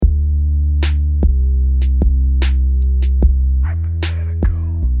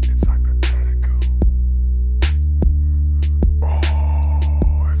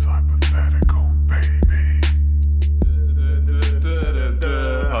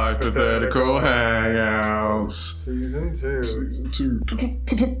Hypothetical Hangouts. Season 2. Season 2.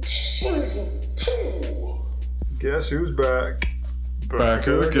 Guess who's back? Back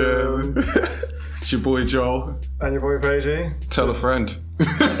again. It's your boy Joel. And your boy Paige. Tell a friend.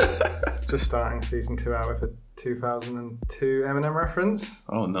 Just starting season 2 out with a 2002 Eminem reference.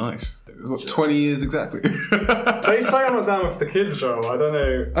 Oh, nice. What, 20 years exactly? They say I'm not down with the kids, Joel. I don't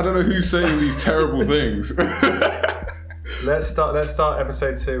know who's saying these terrible things. Let's start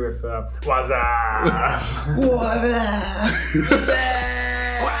episode 2 with Wazza.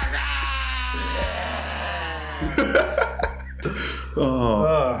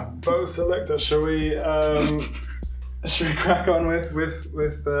 Bo Selector, shall we crack on with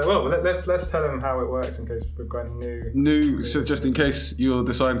let's tell them how it works in case we've got any new. So just in case you're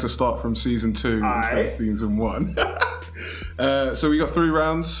deciding to start from season 2 instead of season 1. So we got 3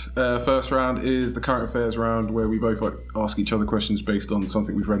 rounds. First round is the current affairs round, where we both ask each other questions based on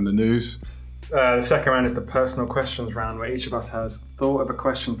something we've read in the news. The second round is the personal questions round, where each of us has thought of a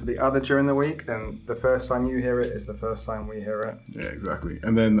question for the other during the week, and the first time you hear it is the first time we hear it. Yeah, exactly.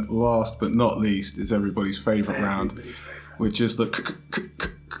 And then last but not least is everybody's favourite round, which is the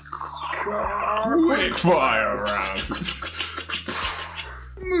quick fire round.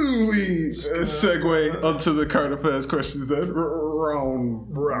 We segue onto the current affairs questions then. Round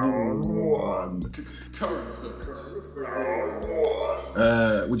 1.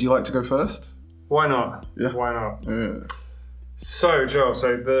 Would you like to go first? Why not? Yeah. Why not? Yeah. So, Joel,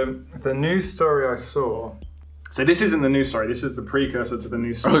 the news story I saw... So this isn't the news story, this is the precursor to the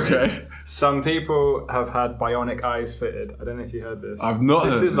news story. Okay. Some people have had bionic eyes fitted. I don't know if you heard this. I've not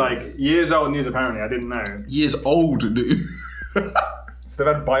heard this. This is like years old news apparently, I didn't know. Years old news? So they've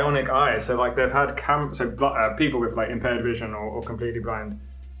had bionic eyes, so like they've had people with like impaired vision or completely blind.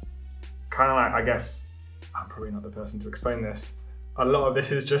 Kind of like, I guess, I'm probably not the person to explain this. A lot of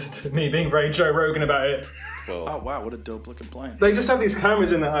this is just me being very Joe Rogan about it. Well, oh wow, what a dope looking plane. They just have these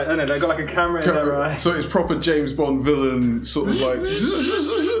cameras in their eye. I don't know, they've got like a camera in their eye. So it's proper James Bond villain, sort of like...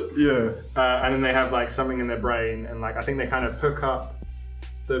 yeah. And then they have like something in their brain, and like I think they kind of hook up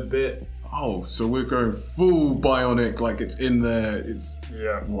the bit. Oh, so we're going full bionic, like it's in there, it's...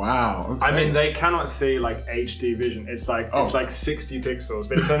 Yeah. Wow. Okay. I mean, they cannot see like HD vision. It's like 60 pixels,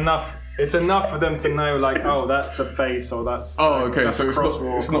 but it's enough. It's enough for them to know, like, oh, that's a face, or that's. Oh, okay. That's So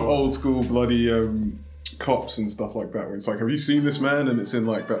it's not old school bloody cops and stuff like that. Where it's like, have you seen this man? And it's in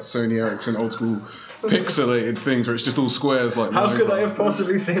like that Sony Ericsson old school pixelated things where it's just all squares. Like, how could they have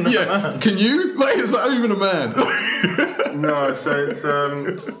possibly seen that man? Can you? Like, is that even a man? No. So it's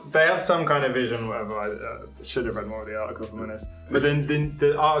they have some kind of vision, whatever. I should have read more of the article from this. But then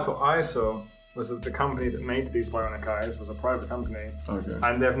the article I saw was that the company that made these bionic eyes was a private company. Okay.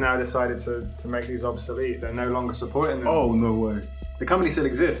 And they've now decided to make these obsolete. They're no longer supporting them. Oh, no way. The company still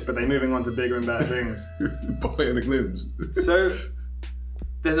exists, but they're moving on to bigger and better things. Bionic limbs. So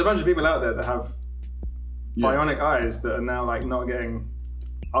there's a bunch of people out there that have bionic eyes that are now like not getting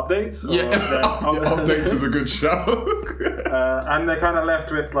updates. Updates is a good shout. And they're kind of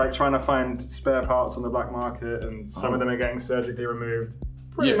left with like trying to find spare parts on the black market, and some of them are getting surgically removed.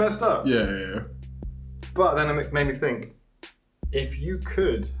 Pretty messed up. Yeah. But then it made me think, if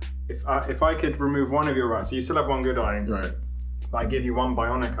I could remove one of your eyes, so you still have one good eye, right? But I give you one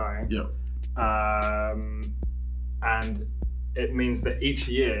bionic eye. Yep. And it means that each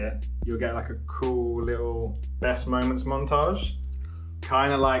year you'll get like a cool little best moments montage.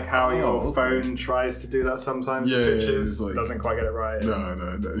 Kind of like how your phone tries to do that sometimes with pictures. Like, doesn't quite get it right.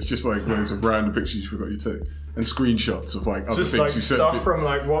 No. It's just like loads of random pictures you forgot you took. And screenshots of like other just things like you said. Stuff from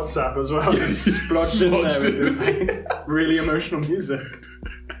like WhatsApp as well. Just splodged in there with this like, really emotional music.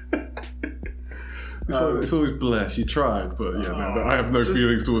 It's always bless. You tried, but I have no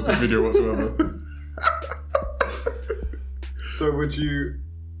feelings towards the video whatsoever. So would you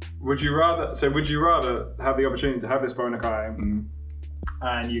rather have the opportunity to have this bionic eye,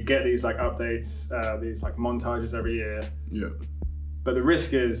 and you get these like updates, these like montages every year? Yeah. But the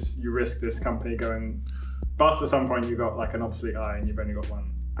risk is you risk this company going bust at some point. You got like an obsolete eye, and you've only got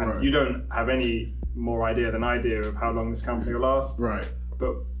one, and you don't have any more idea than I do of how long this company will last. Right.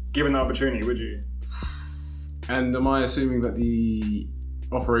 But given the opportunity, would you? And am I assuming that the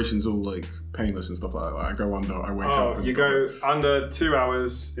operation's all like painless and stuff like that? Like, I go under, I wake up. Oh, you go under 2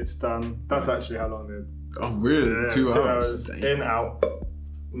 hours, it's done. That's actually how long the. Oh, really? Yeah, 2 hours. In, out,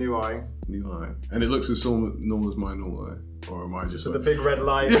 new eye. New eye. And it looks as normal as my normal eye. Or am I just with like... the big red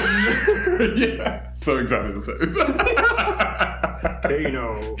light. Yeah, so exactly the same.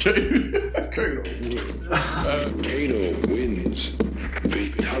 Kano. Kano wins. Kano wins.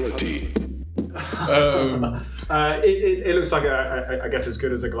 Fatality. It looks like I guess as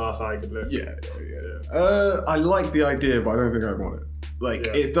good as a glass eye could look. Yeah. I like the idea, but I don't think I'd want it. Like,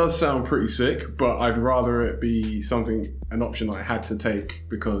 it does sound pretty sick, but I'd rather it be an option I had to take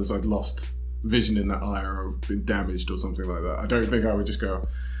because I'd lost vision in that eye or been damaged or something like that. I don't think I would just go,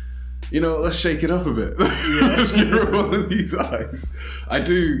 let's shake it up a bit. Let's get rid of one of these eyes. I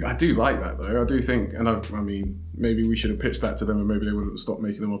do like that though. I do think, and I mean, maybe we should have pitched that to them and maybe they would have stopped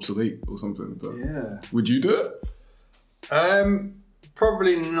making them obsolete or something. But would you do it?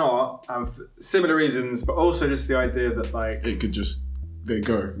 Probably not. For similar reasons, but also just the idea that like it could just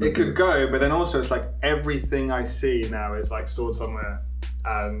go. It could go, but then also it's like everything I see now is like stored somewhere.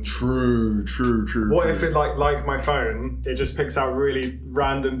 And true. What if it like my phone? It just picks out really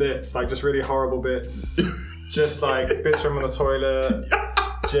random bits, like just really horrible bits, just like bits from on the toilet,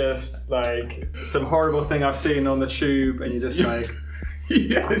 just like some horrible thing I've seen on the tube, and you're just like.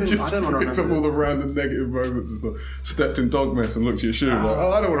 Yeah, I don't want to picks up all the random negative moments and stuff. Stepped in dog mess and looked at your shoe like,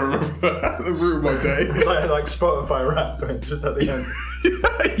 I don't want to remember that. That ruined my day. like Spotify Wrapped just at the end.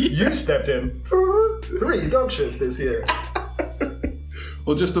 You stepped in 3 dog shits this year.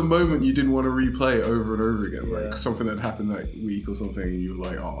 Or just a moment you didn't want to replay over and over again, like something that happened that week or something, and you were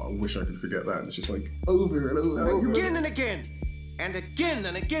like, I wish I could forget that. And it's just like over and over and over again and again. And again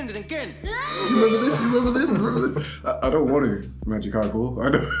and again and again. You remember this? I don't want to, Magic Eyeball. I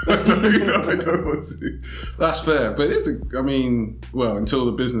don't want to. That's fair. But until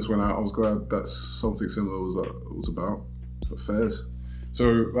the business went out, I was glad that something similar was about. So fairs.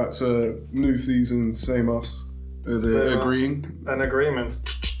 So that's a new season, same us. Is it agreeing? An agreement.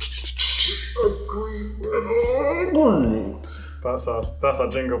 That's our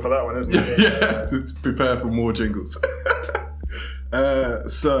jingle for that one, isn't it? Yeah. Prepare for more jingles.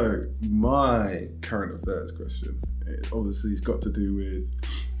 So my current affairs question, obviously, has got to do with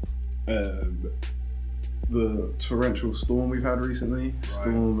the torrential storm we've had recently. Right.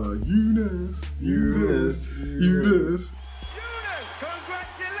 Storm Eunice.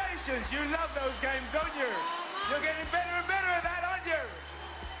 Congratulations! You love those games, don't you? You're getting better and better at that, aren't you?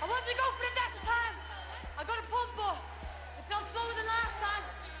 I wanted to go for the best of time. I got a pump, but it felt slower than last time.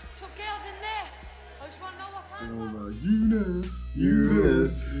 Tough girls in there. I just want to know what time it was.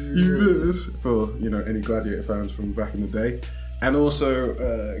 Eunice. For, any Gladiator fans from back in the day. And also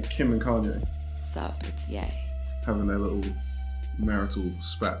Kim and Kanye. Sup, it's Ye. Having their little marital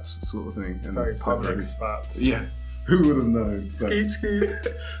spats sort of thing. And very public spats. Yeah. Who would have known? Skeet.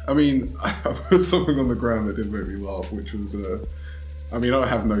 I mean, I put something on the ground that did make me laugh, which was, I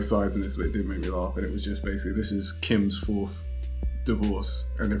have no sides in this, but it did make me laugh. And it was just basically, this is Kim's 4th divorce,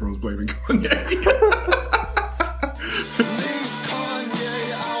 and everyone's blaming Kanye. Leave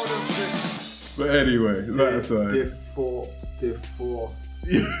Kanye out of this. But anyway, that aside. Divorce. Divorce.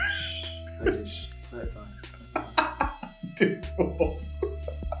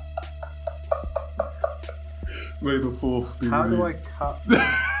 May the 4th be How with do you. I cut?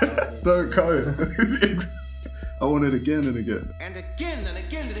 Don't cut it. I want it again and again. And again and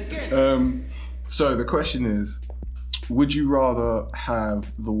again and again. So the question is, would you rather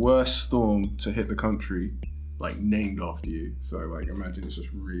have the worst storm to hit the country, like named after you? So like imagine it's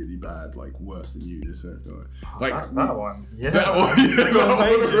just really bad, like worse than you just said. Like that one. Yeah. That one.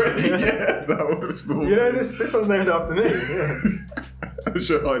 That one was storm. This one's named after me. Yeah.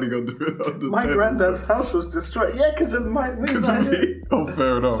 Shit hiding under my granddad's house was destroyed. Yeah, because of my me. Oh,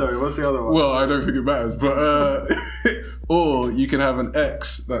 fair enough. Sorry, what's the other one? Well, I don't think it matters, but or you can have an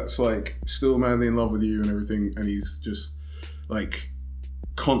ex that's like still madly in love with you and everything, and he's just like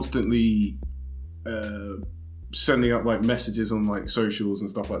constantly sending up like messages on like socials and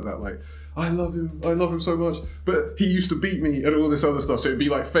stuff like that, like I love him so much, but he used to beat me and all this other stuff. So it'd be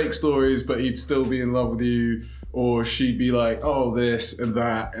like fake stories, but he'd still be in love with you. Or she'd be like, oh, this and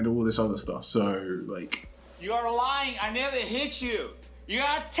that and all this other stuff. So, like... You are lying. I never hit you. You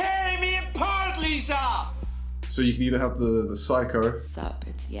are tearing me apart, Lisa! So you can either have the psycho... Sup,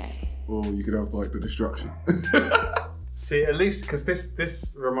 it's Ye. Or you could have, like, the destruction. See, at least... Because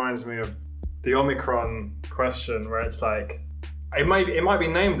this reminds me of the Omicron question, where it's like... It might be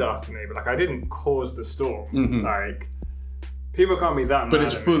named after me, but, like, I didn't cause the storm. Mm-hmm. Like... People can't be that mad. But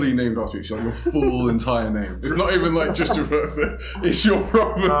it's fully named after you. It's like your full entire name. It's not even like just your first name. It's your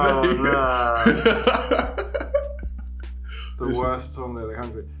proper name. No. The worst storm in the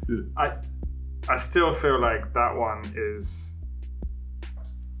country. Yeah. I still feel like that one is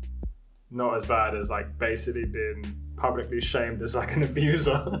not as bad as like basically being publicly shamed as like an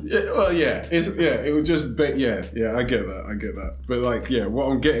abuser. Yeah, well, yeah. It would just be, yeah, I get that. But like, yeah, what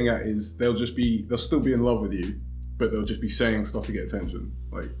I'm getting at is they'll still be in love with you, but they'll just be saying stuff to get attention,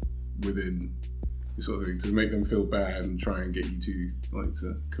 like within sort of thing, to make them feel bad and try and get you to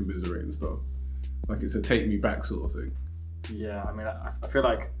commiserate and stuff. Like it's a take me back sort of thing. Yeah, I mean, I feel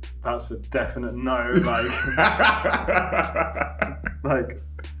like that's a definite no. Like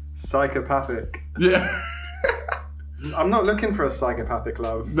psychopathic. Yeah. I'm not looking for a psychopathic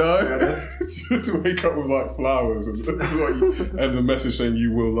love. No. Just wake up with like flowers and the message saying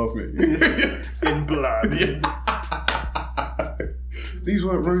you will love me. In blood. Yeah. These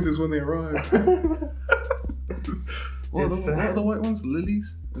weren't roses when they arrived. What are the white ones?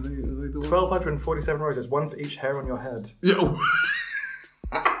 Lilies? Are they the ones? 1,247 roses, one for each hair on your head. Yeah.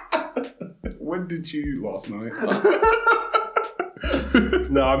 When did you last night?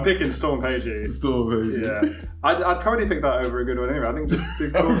 No, I'm picking Storm Pagey. Storm Pagey. Yeah. I'd probably pick that over a good one anyway. I think just be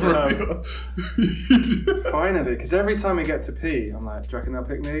cool to have. Finally, because every time we get to P, I'm like, do you reckon they'll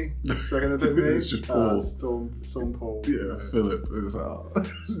pick me? Do you reckon they'll pick me? It's just Paul. Storm Paul. Yeah, Philip. It was like,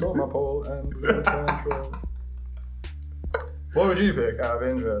 Storm my Paul and control. What would you pick out of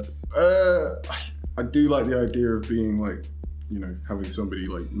interest? I do like the idea of being like, you know, having somebody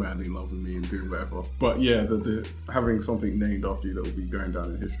like madly loving me and doing whatever. But yeah, the having something named after you that will be going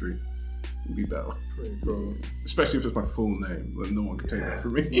down in history would be better. Pretty cool. Especially if it's my full name, then no one can take that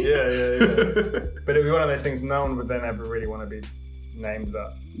from me. Yeah. But it'd be one of those things no one would then ever really want to be named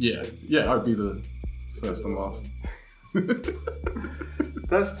that. Yeah, I'd be the first and last.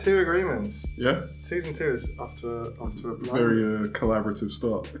 That's 2 agreements. Yeah. Season 2 is off to a very collaborative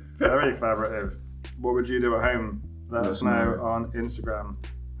start. Very collaborative. What would you do at home? Let us know on Instagram.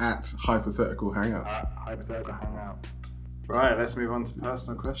 At Hypothetical Hangout. Hypothetical Hangout. Right, let's move on to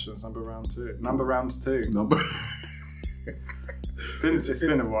personal questions. Number round 2. It's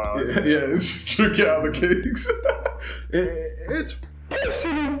been a while. Yeah, it's just get out the cakes. It's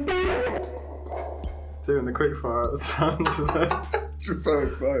doing the quickfire sounds of that. Just so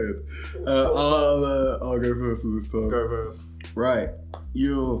excited. I'll go first this time. Go first. Right.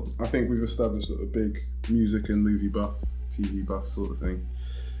 I think we've established a big music and movie buff, TV buff sort of thing.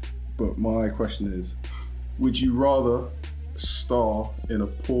 But my question is, would you rather star in a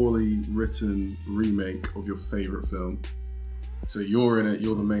poorly written remake of your favourite film? So you're in it,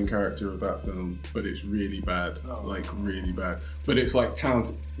 you're the main character of that film, but it's really bad, really bad. But it's like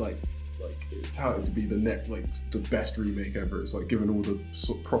talented, like it's touted to be the best remake ever. It's like given all the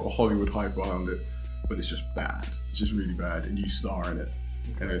proper Hollywood hype behind it, but it's just bad. It's just really bad, and you star in it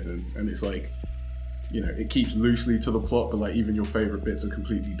and everything. And it's like, you know, it keeps loosely to the plot, but like even your favorite bits are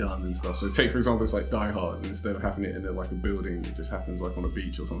completely done and stuff. So take for example, it's like Die Hard, and instead of happening in like a building, it just happens like on a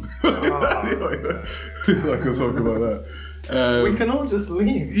beach or something, like or something like that. We can all just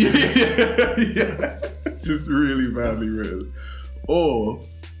leave. Yeah. Just really badly written. Or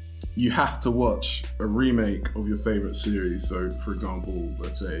you have to watch a remake of your favorite series. So, for example,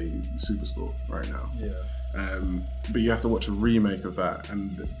 let's say Superstore right now. Yeah. But you have to watch a remake of that,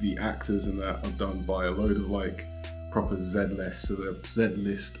 and the actors in that are done by a load of like proper Z-list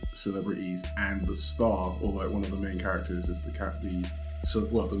celebrities, and the star, or like one of the main characters, is the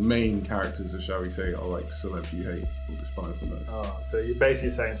main characters, shall we say, are like celebs you hate or despise the most. Oh, so you're basically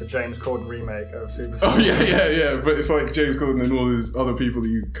saying it's a James Corden remake of Superstore. Oh yeah. But it's like James Corden and all these other people that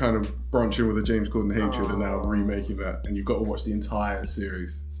you kind of branch in with a James Corden hatred are now remaking that, and you've got to watch the entire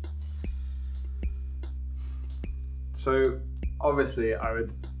series. So obviously I'm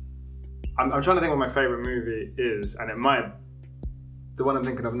trying to think what my favourite movie is, and the one I'm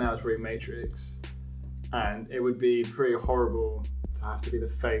thinking of now is probably Matrix, and it would be pretty horrible to have to be the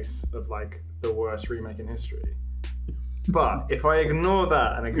face of like the worst remake in history. But if I ignore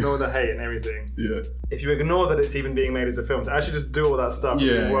that and ignore the hate and everything, if you ignore that it's even being made as a film, to actually just do all that stuff would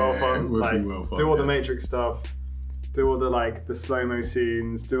be well fun. It would be well fun. Do all the Matrix stuff, do all the slow-mo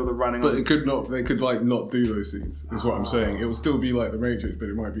scenes, do all the running. But they could not do those scenes, is what I'm saying. It will still be like the Matrix, but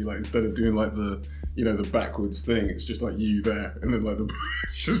it might be like, instead of doing like the backwards thing, it's just like you there, and then like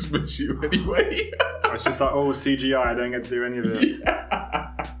it's just miss you anyway. It's just like all CGI, I don't get to do any of it.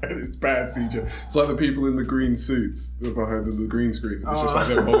 Yeah. And it's bad CGI. It's like the people in the green suits behind the green screen. It's just like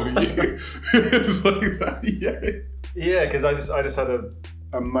them holding you. It's like that, Yeah, because I just had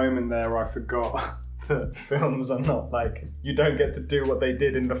a moment there where I forgot that films are not like, you don't get to do what they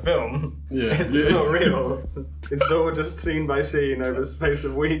did in the film. It's not real. It's all just scene by scene over the space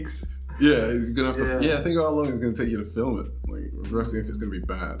of weeks. Yeah, you're gonna have to. Think about how long it's gonna take you to film it. Like, regardless if it's gonna be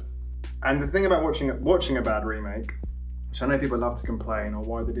bad. And the thing about watching a bad remake, which I know people love to complain, or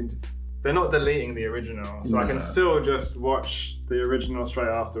why they're not deleting the original, so I can still just watch the original straight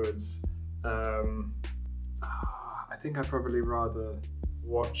afterwards. I think I'd probably rather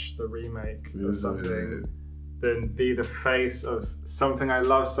watch the remake of something than be the face of something I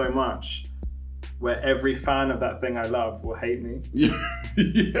love so much where every fan of that thing I love will hate me. Yeah.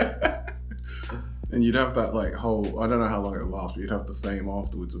 And you'd have that like whole, I don't know how long it'll last, but you'd have the fame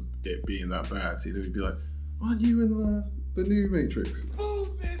afterwards of it being that bad. So you'd be like, aren't you in the new Matrix?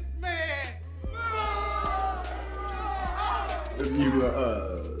 Move this man! And you'd be like,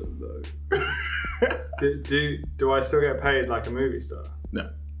 no. Do I still get paid like a movie star? No.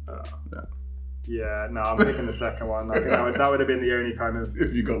 No. Yeah, no, I'm picking the second one. I think that would have been the only kind of...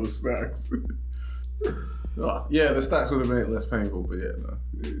 If you got the stacks. Yeah, the stacks would have made it less painful, but yeah, no.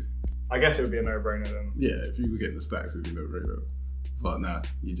 I guess it would be a no-brainer then. Yeah, if you were getting the stacks, it'd be no brainer. But nah,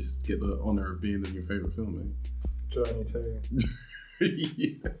 you just get the honour of being in your favourite film, mate. Journey 2.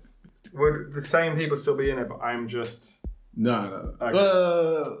 Yeah. Would the same people still be in it, but I'm just... No.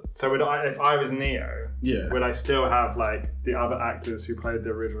 Okay. So would I, if I was Neo, Yeah. would I still have like the other actors who played the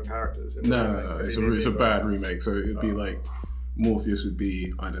original characters? In the No, remake? no, Would it's you need a me, bad remake. So it'd be Oh. like Morpheus would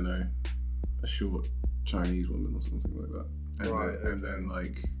be, I don't know, a short Chinese woman or something like that, and Right, then, and then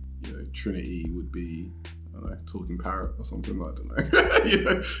like Trinity would be, I don't know, talking parrot or something. I don't know.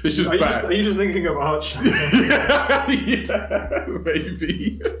 It's just bad. Are you just thinking of Archer? Yeah,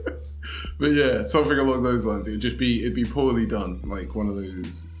 maybe. But yeah, something along those lines. It'd be poorly done. Like one of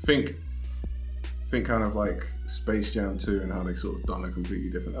those. Think kind of like Space Jam 2 and how they sort of done a completely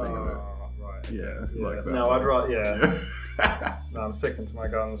different thing of it. Right. Yeah, like that. No, I'd rather. Yeah. No, I'm sticking to my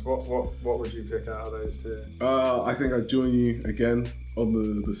guns. What would you pick out of those two? I think I'd join you again on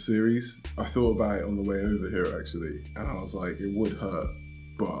the series. I thought about it on the way over here actually, and I was like, it would hurt,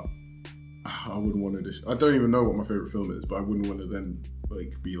 but I wouldn't want to. I don't even know what my favorite film is, but I wouldn't want to then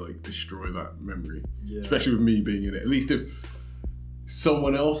destroy that memory. Yeah. Especially with me being in it. At least if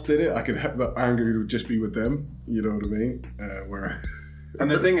someone else did it, I could have that anger would just be with them. You know what I mean?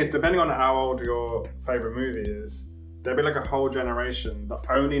 And the thing is, depending on how old your favorite movie is, there'll be like a whole generation that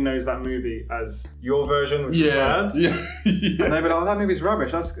only knows that movie as your version, which is bad. Yeah. And they'll be like, "Oh, that movie's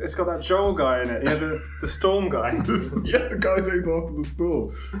rubbish. It's got that Joel guy in it. The Storm guy." The guy named after the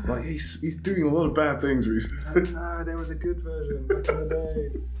store. Like he's doing a lot of bad things recently. No, there was a good version back in the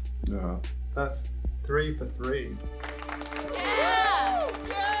day. No. That's 3 for 3. Yeah!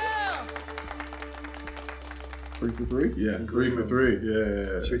 3 for 3? Yeah, 3 for 3.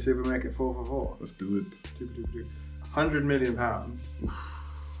 Yeah. Should we see if we make it 4 for 4? Let's do it. 2 for 2 for 2. £100 million. That's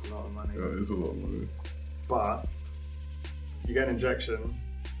a lot of money. That is a lot of money. But you get an injection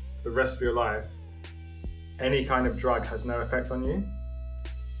for the rest of your life. Any kind of drug has no effect on you.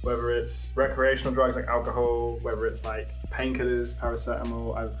 Whether it's recreational drugs like alcohol, whether it's like painkillers,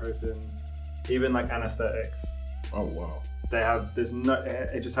 paracetamol, ibuprofen, even like anesthetics. Oh wow.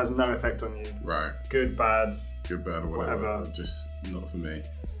 It just has no effect on you. Right. Good, bads, Good, bad, or whatever. Whatever. Just not for me.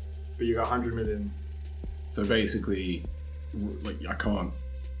 but you got 100 million. So basically, like I can't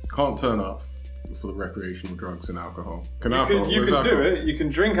turn up for the recreational drugs and alcohol. You can do it. You can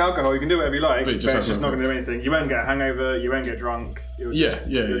drink alcohol. You can do whatever you like, but it's just not going to do anything. You won't get a hangover. You won't get drunk. You'll just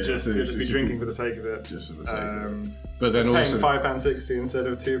be drinking for the sake of it. Just for the sake of it. But then also paying £5.60 instead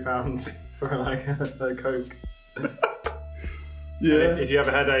of £2 for like a Coke. Yeah. If you have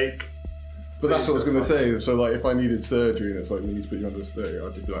a headache. But that's what I was going to say. So like, if I needed surgery and it's like we need to put you under stereo,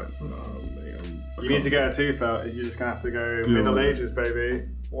 I'd just be like, no, mate. You need to get a tooth out. You're just going to have to go Middle Ages, baby.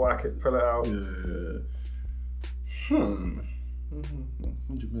 Whack it, pull it out. Yeah.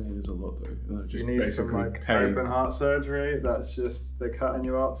 100 million is a lot though. You need some like open heart surgery. That's just they're cutting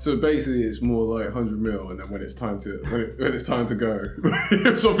you up. So basically, it's more like 100 mil, and then when it's time to when it's time to go,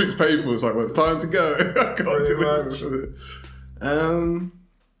 if something's paid for, it's like, well, it's time to go. I can't do much. it. 100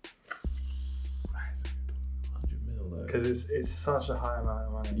 mil though. Because it's such a high amount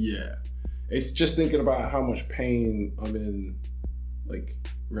of money. Yeah, it's just thinking about how much pain I'm in, like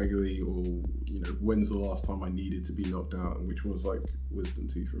regularly, or when's the last time I needed to be knocked out, and which was like wisdom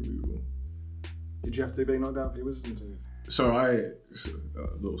teeth removal. Did you have to be knocked out for your wisdom tooth? So a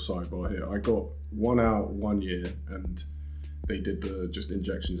little sidebar here. I got one out 1 year, and they did just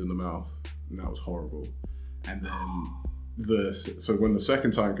injections in the mouth, and that was horrible. And then so when the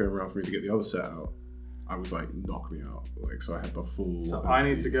second time came around for me to get the other set out, I was like, knock me out. Like, so I had the full. So I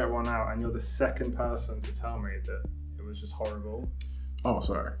need to get one out, and you're the second person to tell me that it was just horrible. Oh,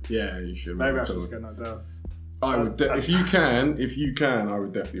 sorry. Yeah, you should. Maybe I should just get knocked out. I would, if you can, I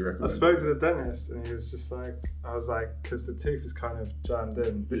would definitely recommend. I spoke to the dentist, and he was just like, I was like, because the tooth is kind of jammed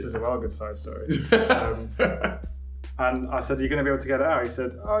in. This is a well good side story. And I said, "Are you going to be able to get it out?" He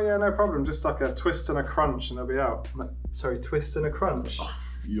said, "Oh yeah, no problem. Just like a twist and a crunch, and it'll be out." I'm like, "Sorry, twist and a crunch." Oh,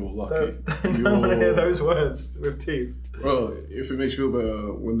 you're lucky. I don't want to hear those words with teeth. Well, if it makes you feel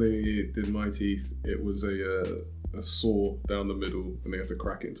better, when they did my teeth, it was a a saw down the middle and they have to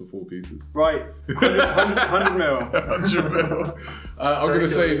crack it into 4 pieces. Right, 100 mil. 100 mil. I'm going to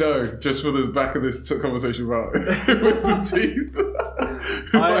say no, just for the back of this conversation about wisdom teeth.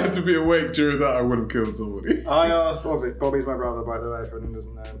 If I had to be awake during that, I would have killed somebody. I asked Bobby. Bobby's my brother, by the way, if anyone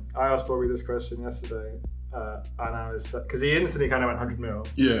doesn't know. I asked Bobby this question yesterday, and I was because he instantly kind of went 100 mil.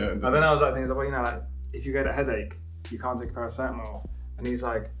 Yeah. And then I was like, things like, well, you know, like if you get a headache, you can't take paracetamol. And he's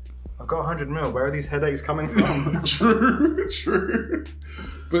like, I've got 100 mil. Where are these headaches coming from? True.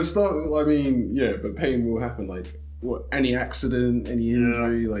 But but pain will happen. Like, what? Any accident, any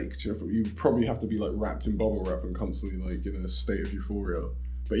injury, like you probably have to be like wrapped in bubble wrap and constantly like in a state of euphoria.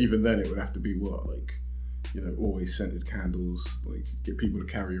 But even then, it would have to be what, like, you know, always scented candles, like get people to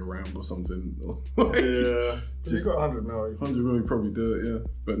carry around or something. Like, yeah. Just got 100 mil. 100 mil, you probably do it, yeah.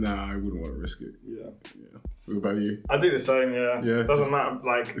 But nah, I wouldn't want to risk it. Yeah. What about you? I do the same, yeah. Yeah. Doesn't matter.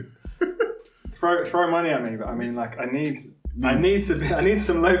 Like, throw money at me, but I mean, like, I need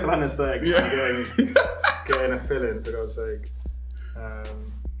some local anaesthetic. Yeah. Getting a fill in, for God's sake.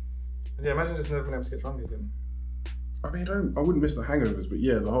 Yeah, imagine just never being able to get drunk again. I mean, I wouldn't miss the hangovers, but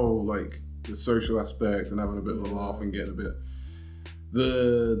yeah, the whole like the social aspect and having a bit of a laugh and getting a bit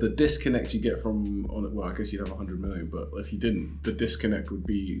the disconnect you get from on it. Well, I guess you'd have 100 million, but if you didn't, the disconnect would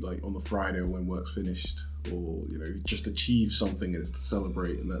be like on the Friday or when work's finished, or you know, just achieve something and it's to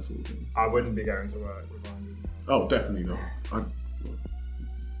celebrate and that sort of thing. I wouldn't be going to work with 100 million. Oh, definitely not.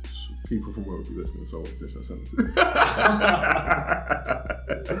 People from work will be listening, so I'll finish that sentence.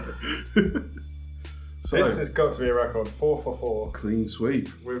 So, this has got to be a record. 4 for 4. Clean sweep.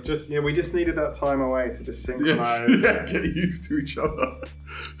 We've just, we just needed that time away to just synchronise. Yes, get used to each other.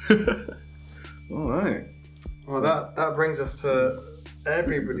 All right. Well, that brings us to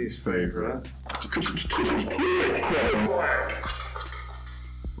everybody's favourite.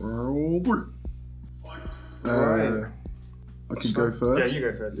 Right. I can go first. Yeah, you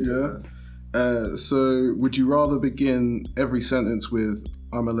go first. Yeah. So, would you rather begin every sentence with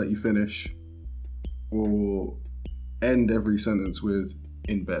 "I'm gonna let you finish," or end every sentence with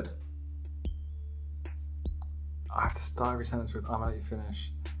 "in bed"? I have to start every sentence with "I'm gonna let you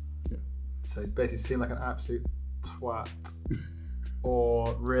finish." Yeah. So it basically seem like an absolute twat,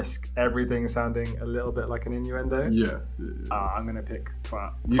 or risk everything sounding a little bit like an innuendo. Yeah. I'm gonna pick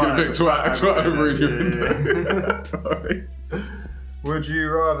twat. You're gonna pick twat over innuendo. Alright. Would you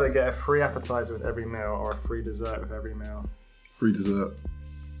rather get a free appetizer with every meal or a free dessert with every meal? Free dessert.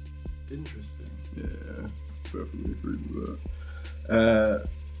 Interesting. Yeah, definitely free dessert.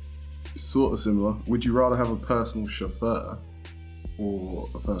 Sort of similar. Would you rather have a personal chauffeur or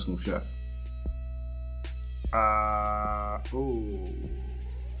a personal chef?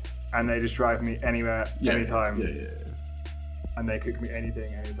 And they just drive me anywhere, anytime. Yeah. And they cook me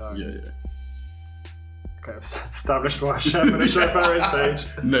anything, anytime. Yeah. Okay, I've established what a chef and a chauffeur is, Paige.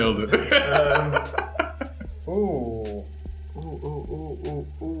 Nailed it. Ooh.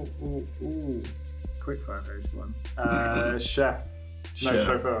 Quick fire, Paige, one. Chef. No, Chef.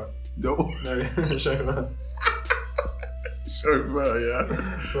 chauffeur. No. No, chauffeur. Chauffeur,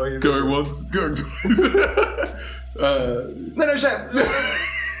 yeah. Going once, going twice. No, chef.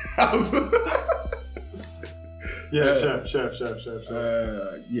 Yeah, chef.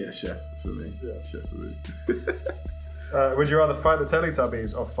 Yeah, chef for me. Yeah. Chef for me. Would you rather fight the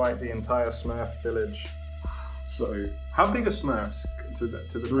Teletubbies or fight the entire Smurf village? So, How big are Smurfs to the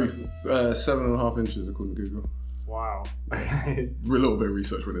 7.5 inches according to Google. Wow. A little bit of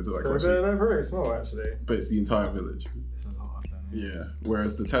research went into that So question. they're very small, actually. But it's the entire village. There's a lot of them. Yeah.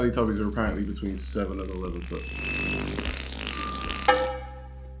 Whereas the Teletubbies are apparently between 7 and 11 foot.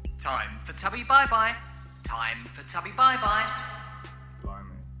 Time for Tubby Bye-Bye. Time for Tubby Bye-Bye.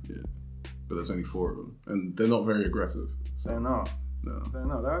 Blimey. Yeah. But there's only 4 of them. And they're not very aggressive. They're not. No. They're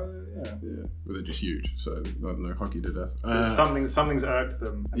not. Yeah. But they're just huge. So, I don't know, hockey to death. Something's irked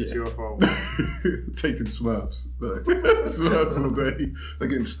them, and it's your fault. Taking Smurfs. Like, Smurfs all day. They're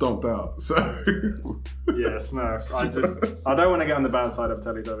getting stomped out. So. Yeah, Smurfs. I don't want to get on the bad side of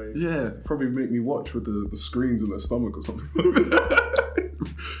Teletubbies. Yeah, probably make me watch with the screens in their stomach or something.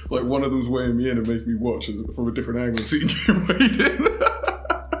 Like one of them's weighing me in and make me watch from a different angle, seeing you weighed in.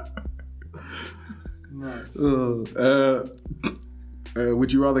 Nice.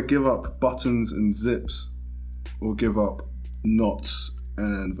 Would you rather give up buttons and zips or give up knots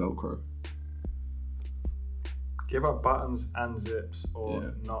and Velcro? Give up buttons and zips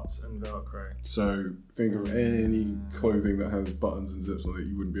or knots and Velcro. So think of any clothing that has buttons and zips on it,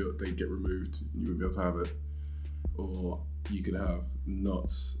 they'd get removed, you wouldn't be able to have it. Or you could have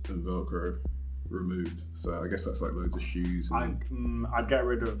knots and Velcro removed. So I guess that's like loads of shoes. I'd get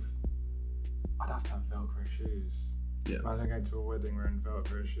rid of. I'd have to have Velcro shoes. Yeah. Imagine going to a wedding wearing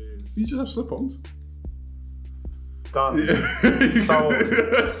Velcro shoes. You just have slip-ons. Done. Yeah. Sold.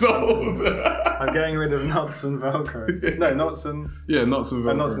 Sold. I'm getting rid of knots and Velcro. No, knots and... Yeah, knots and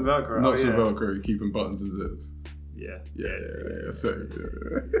Velcro. Knots and Velcro. Knots and yeah. Velcro, keeping buttons and zips. Yeah. So,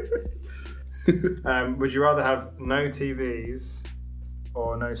 would you rather have no TVs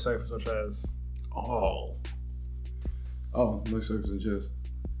or no sofas or chairs? Oh, no sofas and chairs.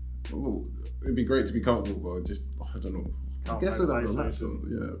 Oh, it'd be great to be comfortable, but I don't know. I guess I'd have a laptop,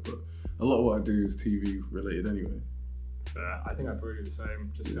 yeah, but a lot of what I do is TV related anyway. Yeah, I think I'd probably do the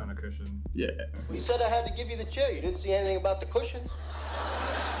same, just sit on a cushion. Yeah. You said I had to give you the chair. You didn't see anything about the cushions?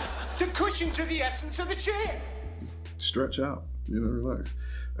 The cushions are the essence of the chair. Stretch out, relax.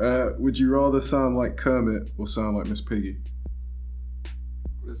 Would you rather sound like Kermit or sound like Miss Piggy?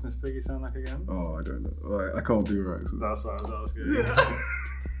 What does Miss Piggy sound like again? Oh, I don't know. I can't do her accent. That's what I was asking.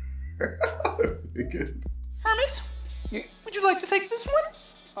 Good. Hermit, would you like to take this one?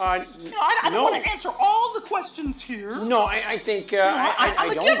 I don't No. want to answer all the questions here. No, I think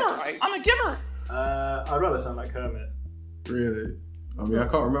I'm a don't. giver. I'm a giver. I'd rather sound like Kermit. Really? I mean, I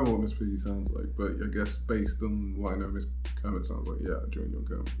can't remember what Miss Piggy sounds like, but I guess based on what I know Miss Kermit sounds like, yeah, I'd join you on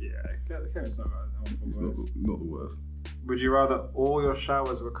Kermit. Yeah, Kermit's not bad. It's not the worst. Would you rather all your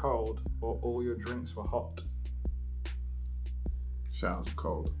showers were cold or all your drinks were hot? Showers are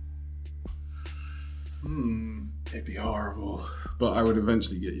cold. It'd be horrible, but I would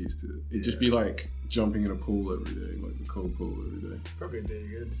eventually get used to it. It'd just be like jumping in a pool every day, like the cold pool every day. Probably do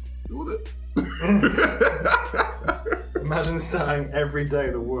good. Would it? Imagine starting every day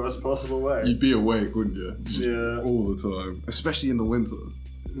the worst possible way. You'd be awake, wouldn't you? Yeah. All the time, especially in the winter.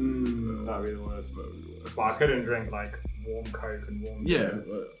 That'd be the worst. But I couldn't drink like warm Coke and warm Yeah,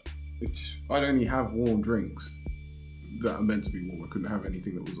 beer. but I'd only have warm drinks that are meant to be warm. I couldn't have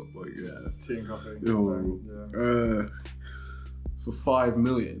anything that was like, Tea and coffee. Oh. Yeah. For 5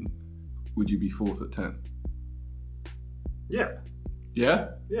 million, would you be 4'10"? Yeah. Yeah?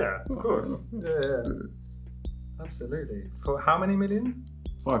 Yeah, of course. Yeah. Absolutely. For how many million?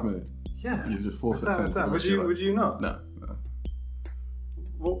 5 million. Yeah. You're just 4'10". Would you not? No.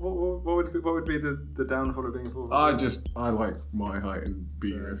 What would be the downfall of being 4'10"? I like my height and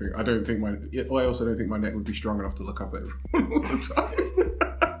being everything. I don't think I also don't think my neck would be strong enough to look up at everyone all the time.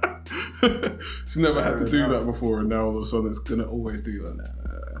 It's never had to do that before, and now all of a sudden it's gonna always do that now.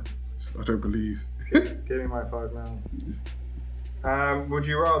 I don't believe. Give me my 5 now. Would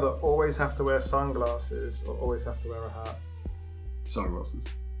you rather always have to wear sunglasses or always have to wear a hat? Sunglasses.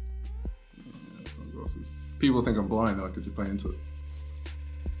 Yeah, sunglasses. People think I'm blind, I could just play into it.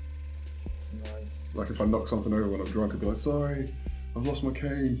 Nice. Like if I knock something over when I'm drunk, I'd be like, sorry, I've lost my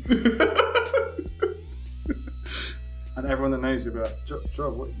cane. And everyone that knows you about,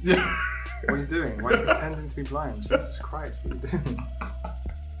 Job, what are you doing? Why are you pretending to be blind? Jesus Christ, what are you doing?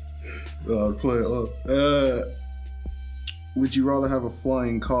 I'd play it up. Would you rather have a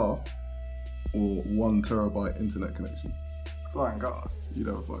flying car or 1 terabyte internet connection? Flying car. You'd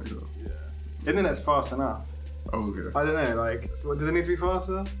have a flying car. Yeah. Internet's fast enough. Oh, okay. I don't know, like, does it need to be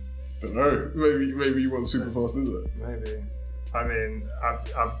faster? Don't know. Maybe you want super fast internet. Maybe. I mean,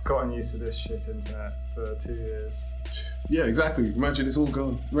 I've gotten used to this shit internet for 2 years. Yeah, exactly. Imagine it's all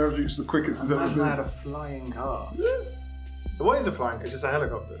gone. Imagine it's the quickest it's ever Imagine I had been. a flying car. What is a flying car? It's just a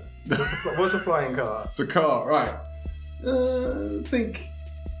helicopter. What's a flying car? It's a car, right? Think.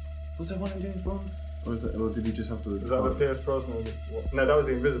 Was there one in James Bond? Or did he just have to? Is that the Pierce Brosnan? No, that was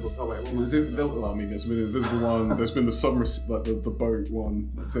the Invisible. Oh wait, what was it? Well, I mean, there's been an invisible one. There's been the like the boat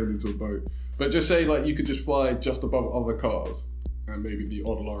one that turned into a boat. But just say like you could just fly just above other cars, and maybe the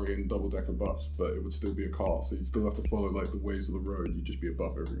odd lorry and double-decker bus, but it would still be a car, so you'd still have to follow like the ways of the road. You'd just be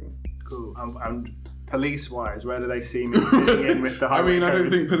above everyone. Cool. And police-wise, where do they see me fitting in with the I highway mean, I don't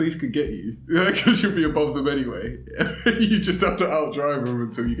codes? think police could get you because you'll be above them anyway. You just have to outdrive them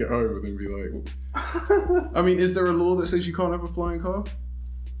until you get home, and then be like. Well. I mean, is there a law that says you can't have a flying car?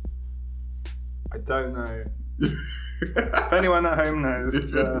 I don't know. If anyone at home knows,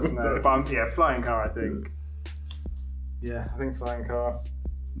 let us know. But flying car, I think. Yeah, I think flying car.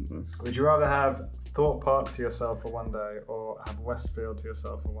 Nice. Would you rather have Thorpe Park to yourself for one day or have Westfield to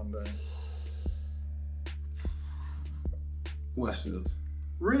yourself for one day? Westfield.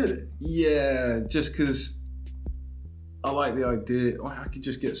 Really? Yeah, just because I like the idea. I could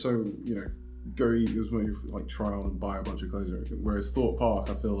just get go eat as many, like try on and buy a bunch of clothes and everything. Whereas Thorpe Park,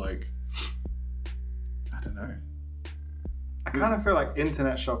 I feel like, I don't know. I kind of feel like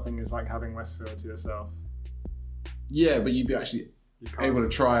internet shopping is like having Westfield to yourself. Yeah, but you'd be actually You can't able to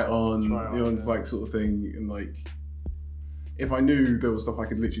try it on, Try it on, like sort of thing, and like if I knew there was stuff I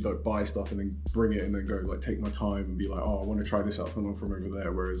could literally like buy stuff and then bring it and then go like take my time and be like, oh, I want to try this out when I'm from over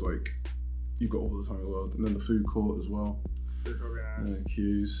there. Whereas like you've got all the time in the world, and then the food court as well.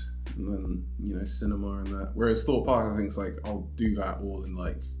 Queues, and then cinema and that. Whereas Thorpe Park, I think it's like I'll do that all in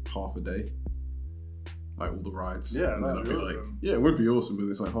like half a day, like all the rides. Yeah, and then I'd be awesome. like, yeah, it would be awesome, but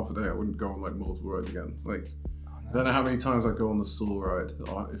it's like half a day. I wouldn't go on like multiple rides again. Like, I don't know how many times I go on the Saw ride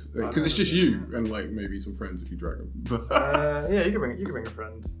because it's just you and like maybe some friends if you drag them. But yeah, you can bring a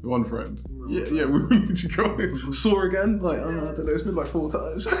friend. One friend. Yeah, we need to go on Saw again. Like, I don't know, it's been like 4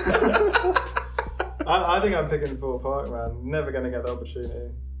 times. I think I'm picking Thorpe Park, man. Never going to get the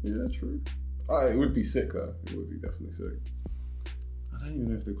opportunity. Yeah, true. It would be sick though. It would be definitely sick. I don't even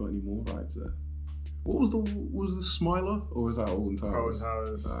know if they've got any more rides there. What was the Smiler, or was that Alton Towers? Alton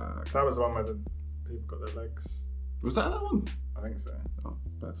Towers. That was the one where the people got their legs. Was that one? I think so. Oh,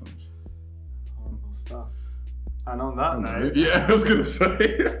 bad times. Horrible stuff. And on that note, yeah, I was gonna say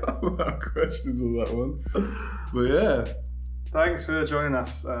questions on that one, but yeah. Thanks for joining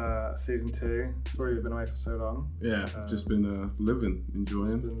us, season 2. Sorry you've been away for so long. Yeah, just been enjoying.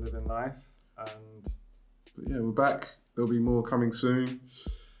 Just been living life, but yeah, we're back. There'll be more coming soon,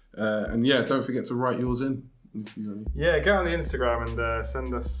 and yeah, don't forget to write yours in. Yeah, go on the Instagram and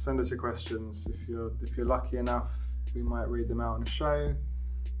send us your questions. If you're lucky enough, we might read them out on a show,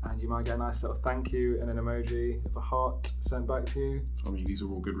 and you might get a nice little thank you and an emoji of a heart sent back to you. I mean, these are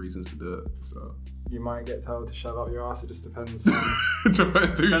all good reasons to do it. So you might get told to shove up your ass. It just depends on,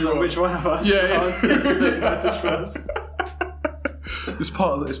 depends on which one of us answers the message first. It's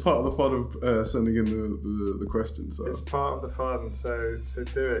part of the fun of sending in the questions. So. It's part of the fun. So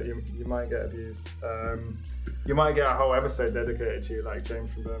do it. You might get abused. You might get a whole episode dedicated to you, like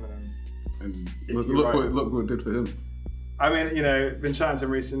James from Birmingham. And look what it did for him. I mean, been chatting to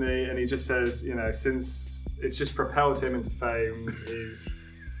him recently, and he just says, since it's just propelled him into fame, he's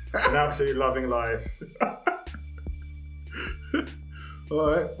an absolutely loving life.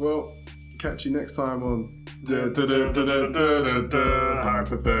 All right, well, catch you next time on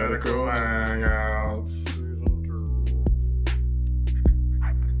Hypothetical Hangouts.